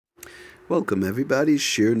Welcome everybody,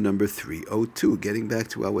 shir number 302, getting back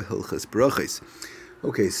to our Hilchas Brachos.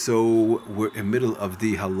 Okay, so we're in the middle of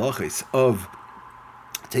the halachos of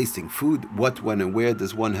tasting food. What, when, and where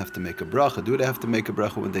does one have to make a bracha? Do they have to make a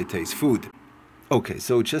bracha when they taste food? Okay,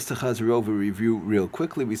 so just to chazer over review real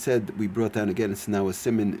quickly, we said we brought down again. It's now a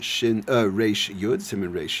simin shin reish yud,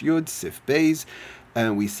 simin reish yud, sif beis,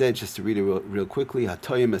 and we said just to read it real quickly.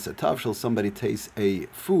 Hatoyim es atavshel. Somebody tastes a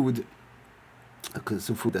food,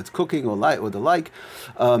 some food that's cooking or the like,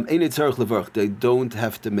 they don't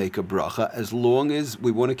have to make a bracha, as long as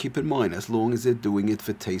we want to keep in mind, as long as they're doing it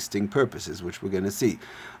for tasting purposes, which we're going to see.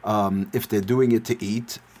 If they're doing it to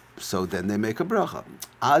eat, so then they make a bracha.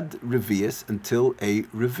 Ad revius, until a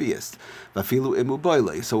revius. Vafilu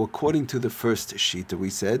imu. So according to the first shita, we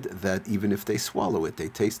said that even if they swallow it, they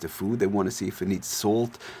taste the food, they want to see if it needs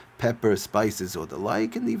salt, pepper, spices, or the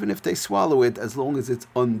like, and even if they swallow it, as long as it's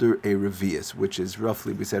under a revius, which is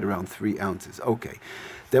roughly, we said, around 3 ounces. Okay.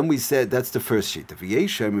 Then we said, that's the first shita.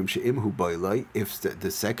 If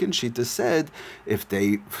the second shita said, if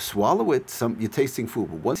they swallow it, you're tasting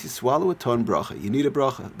food, but once you swallow it, ton bracha. You need a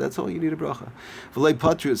bracha. That's all, you need a bracha.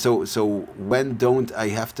 So when don't I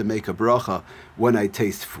have to make a bracha when I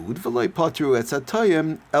taste food?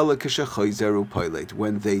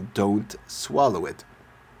 When they don't swallow it.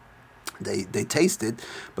 They taste it,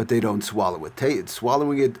 but they don't swallow it.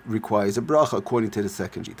 Swallowing it requires a bracha, according to the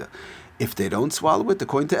second shita. If they don't swallow it,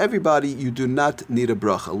 according to everybody, you do not need a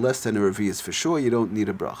bracha. Less than a revius for sure, you don't need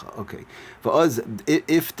a bracha. Okay. For us,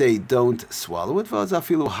 if they don't swallow it,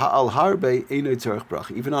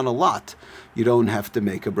 even on a lot, you don't have to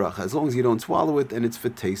make a bracha. As long as you don't swallow it, and it's for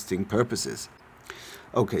tasting purposes.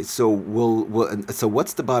 Okay, so so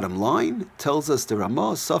what's the bottom line? Tells us the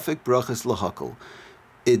Ramah, Safek brachas lahakol.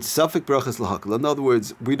 It's Safek brachas lahakol. In other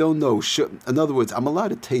words, we don't know. In other words, I'm allowed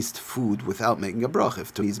to taste food without making a bracha.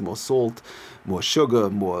 If it needs more salt, more sugar,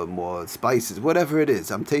 more spices, whatever it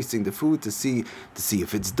is, I'm tasting the food to see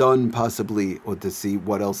if it's done possibly, or to see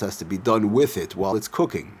what else has to be done with it while it's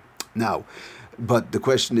cooking. Now, but the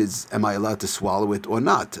question is, am I allowed to swallow it or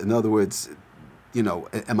not? In other words,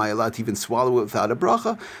 am I allowed to even swallow it without a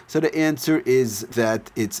bracha? So the answer is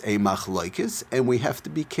that it's a machlokes, and we have to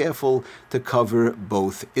be careful to cover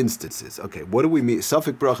both instances. Okay, what do we mean?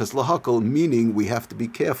 Safek brachas lahakol, meaning we have to be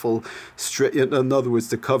careful, in other words,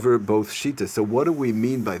 to cover both shitas. So what do we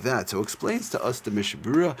mean by that? So explains to us the Mishnah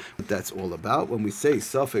Berurah what that's all about. When we say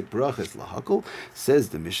Safek brachas lahakol, says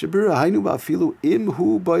the Mishnah Berurah, hainu ba'afilu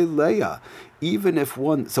imhu ba'leya. Even if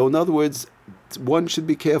one, so in other words, one should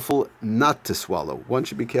be careful not to swallow. One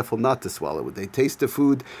should be careful not to swallow. When they taste the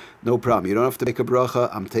food, no problem. You don't have to make a bracha.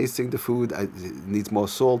 I'm tasting the food. It needs more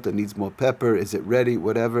salt. It needs more pepper. Is it ready?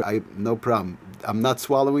 Whatever. No problem. I'm not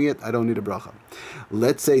swallowing it. I don't need a bracha.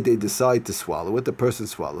 Let's say they decide to swallow it. The person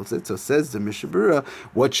swallows it. So says the Mishnah Berurah,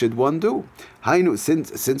 what should one do? Hainu,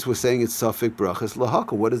 since we're saying it's Safek brachas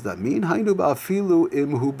lahakol, what does that mean? Hainu ba'afilu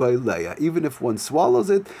imhu ba'leya. Even if one swallows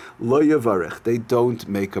it, lo yavarech. They don't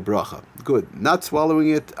make a bracha. Good. Not swallowing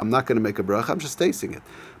it, I'm not going to make a bracha. I'm just tasting it.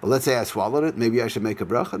 But let's say I swallowed it, maybe I should make a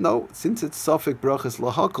bracha. No, since it's Safek brachas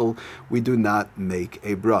lahakol, we do not make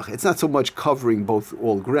a bracha. It's not so much covering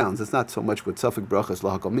all grounds. It's not so much what Safek brachas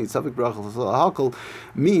lahakol means. Safek brachas lahakol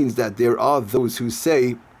means that there are those who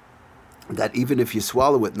say that even if you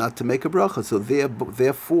swallow it, not to make a bracha. So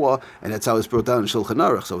therefore, and that's how it's brought down in Shulchan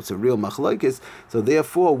Aruch, so it's a real machlokes. So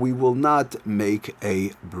therefore, we will not make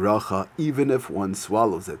a bracha, even if one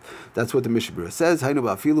swallows it. That's what the Mishnah Berurah says. Hainu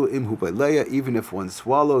ba'afilu imhu ba'leya. Even if one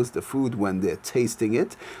swallows the food when they're tasting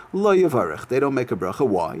it, lo yavarech. They don't make a bracha.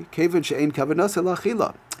 Why? Kevan she'ein kavanas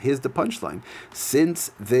elachila. Here's the punchline.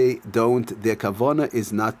 Since they don't, their kavana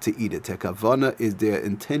is not to eat it. Their kavana is, their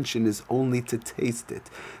intention is only to taste it.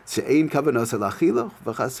 She'ein kavanas elachila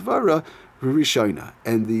v'chasvara rishona.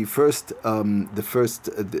 And the first svara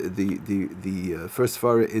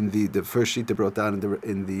in the first sheet that brought down in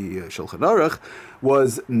the Shulchan Aruch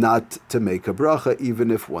was not to make a bracha, even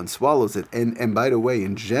if one swallows it. And by the way,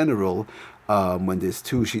 in general, when there's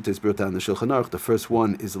two shitas brought down in the Shulchan Aruch, the first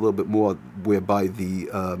one is a little bit more whereby the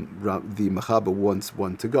Mechaber wants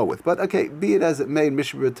one to go with. But okay, be it as it may,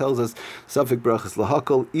 Mishnah Berurah tells us Safek brachas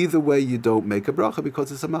lahakol. Either way, you don't make a bracha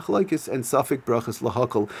because it's a machlokes, and Safek brachas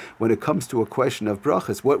lahakol. When it comes to a question of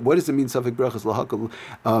brachas, what does it mean Safek brachas lahakol?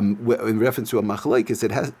 In reference to a machlokes,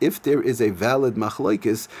 it has, if there is a valid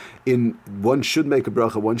machlokes in one should make a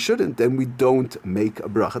bracha, one shouldn't, then we don't make a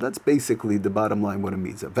bracha. That's basically the bottom line what it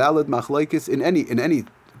means. A valid machlokes in any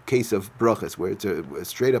case of brachas, where it's a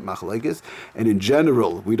straight up machlekes, and in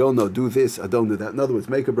general we don't know, do this or don't do that. In other words,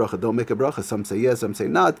 make a bracha, don't make a bracha. Some say yes, some say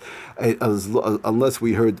not, unless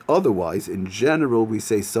we heard otherwise. In general, we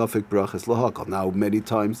say safek brachas lahakal. Now, many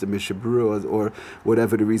times the Mishnah Berurah or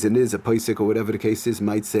whatever the reason is, a paisik or whatever the case is,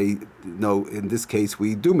 might say no. In this case,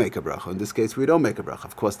 we do make a bracha. In this case, we don't make a bracha.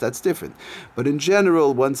 Of course, that's different. But in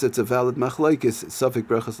general, once it's a valid machlekes, safek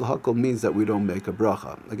brachas lahakal means that we don't make a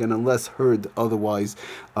bracha. Again, unless heard otherwise,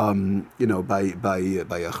 by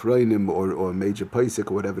achronim or major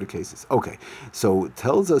paisik or whatever the case is. Okay, so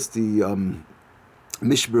tells us the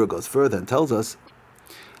Mishnah Berurah goes further and tells us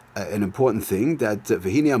an important thing, that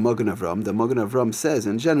Vehini Magen Avram, the Magen Avram says,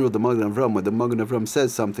 in general, the Magen Avram, when the Magen Avram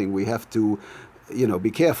says something, we have to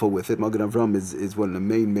be careful with it. Magen Avram is one of the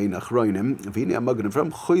main achronim. V'hinei Magen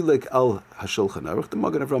Avram choylek al haShulchan Aruch. The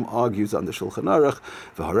Magen Avram argues on the Shulchan Aruch,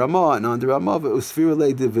 v'harama, and on the Ramah,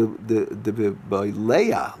 v'usfirulei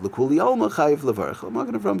b'leia l'kuli alma chayiv levarich.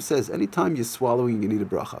 Magen Avram says, anytime you're swallowing, you need a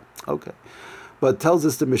bracha. Okay. But tells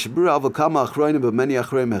us the Mishnah Berurah, avokama achronim, but many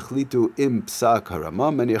achronim hechlitu im psak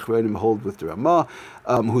harama. Many achronim hold with the Ramah,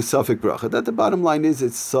 who's safek bracha. That the bottom line is,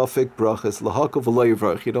 it's safek brachas lahakol v'lo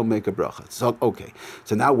yivarach. You don't make a bracha. So okay.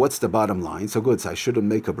 So now what's the bottom line? So good. So I shouldn't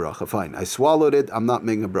make a bracha. Fine. I swallowed it. I'm not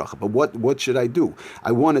making a bracha. But what should I do?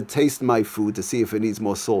 I want to taste my food to see if it needs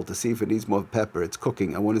more salt, to see if it needs more pepper. It's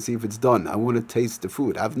cooking. I want to see if it's done. I want to taste the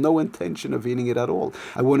food. I have no intention of eating it at all.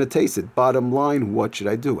 I want to taste it. Bottom line, what should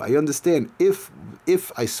I do? I understand if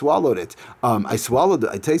I swallowed it, I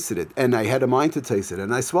tasted it, and I had a mind to taste it,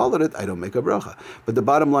 and I swallowed it, I don't make a bracha. But the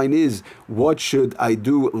bottom line is, what should I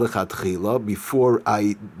do lechatchila before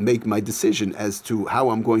I make my decision as to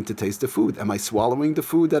how I'm going to taste the food? Am I swallowing the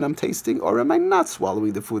food that I'm tasting, or am I not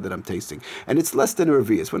swallowing the food that I'm tasting? And it's less than a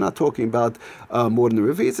revius. We're not talking about more than a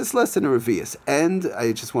revius. It's less than a revius. And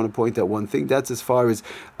I just want to point out one thing. That's as far as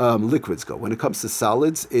liquids go. When it comes to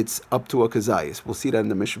solids, it's up to a kazayis. We'll see that in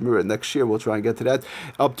the Mishnah Berurah. Next year, we'll try and get to that.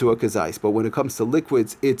 Up to a kazayis. But when it comes to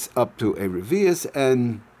liquids, it's up to a revius,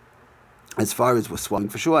 and as far as we're swallowing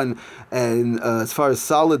for sure, and as far as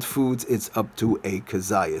solid foods, it's up to a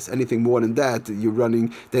kazayis. Anything more than that, you're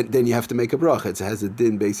running, then you have to make a bracha. It has a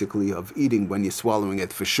din basically of eating when you're swallowing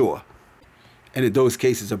it for sure. And in those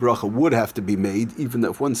cases, a bracha would have to be made, even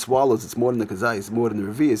if one swallows, it's more than the kazayis, more than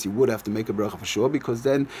the revius, you would have to make a bracha for sure, because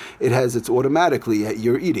then it's automatically,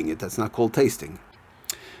 you're eating it. That's not called tasting.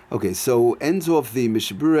 Okay, so ends off the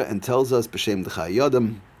Mishnah Berurah and tells us b'shem d'chai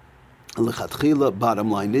yadam lechatchila.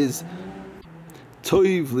 Bottom line is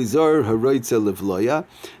toiv lizar haroitze levloya,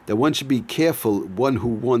 that one should be careful. One who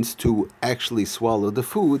wants to actually swallow the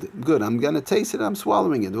food, good. I'm going to taste it. I'm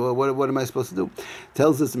swallowing it. What am I supposed to do?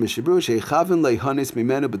 Tells us the Mishnah Berurah sheichavin leihanis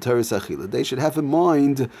mimenu b'teres achila. They should have in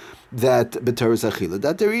mind that b'teres achila,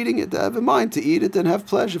 that they're eating it. They have in mind to eat it and have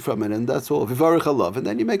pleasure from it, and that's all. Vivarich alav, and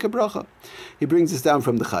then you make a bracha. He brings us down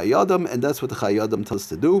from the Chai Adam, and that's what the Chai Adam tells us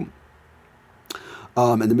to do.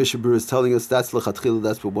 And the Mishnah Berurah is telling us that's lechatchila,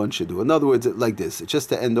 that's what one should do. In other words, like this, it's just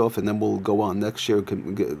to end off, and then we'll go on next year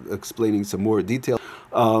explaining some more detail.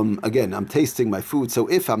 Again, I'm tasting my food, so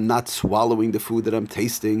if I'm not swallowing the food that I'm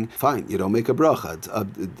tasting, fine, you don't make a bracha.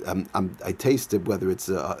 I taste it, whether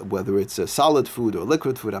it's a solid food or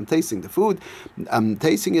liquid food. I'm tasting the food, I'm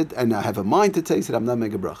tasting it, and I have a mind to taste it. I'm not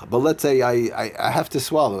making a bracha. But let's say I have to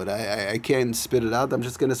swallow it. I can't spit it out. I'm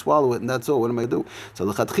just going to swallow it, and that's all. What am I going to do? So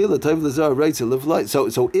lechatchila toiv l'zar reitze live.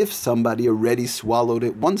 So if somebody already swallowed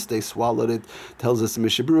it, once they swallowed it, tells us the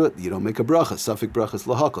Mishnah Berurah, you don't make a bracha. Safek brachas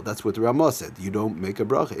lahakol. That's what the Ramah said. You don't make a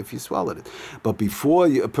bracha if you swallowed it. But before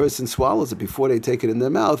a person swallows it, before they take it in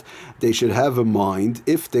their mouth, they should have a mind,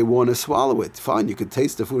 if they want to swallow it. Fine, you could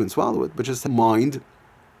taste the food and swallow it, but just have a mind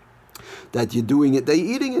that you're doing it, they're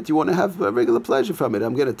eating it, you want to have a regular pleasure from it.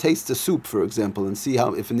 I'm going to taste the soup, for example, and see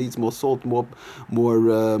how, if it needs more salt, more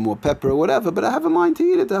pepper or whatever, but I have a mind to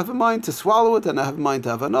eat it, I have a mind to swallow it, and I have a mind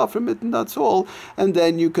to have enough from it, and that's all, and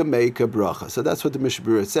then you can make a bracha. So that's what the Mishnah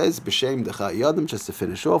Berurah says, b'shem d'chai yadam, just to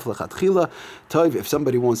finish off, lechatchila, toiv, if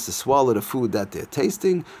somebody wants to swallow the food that they're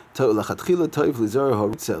tasting, lechatchila toiv lizar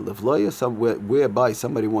haritza levloya, whereby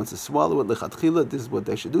somebody wants to swallow it, lechatchila, this is what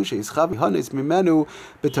they should do, she'ischav hanes mimenu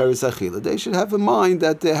b'teres achila. They should have in mind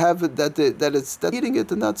that they have it, that it's eating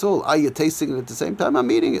it, and that's all. Are you tasting it at the same time?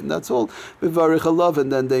 I'm eating it, and that's all. Vivarich alav,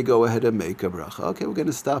 and then they go ahead and make a bracha. Okay, we're going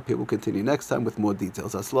to stop here. We'll continue next time with more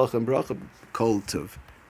details. Aslach and bracha, kol tov.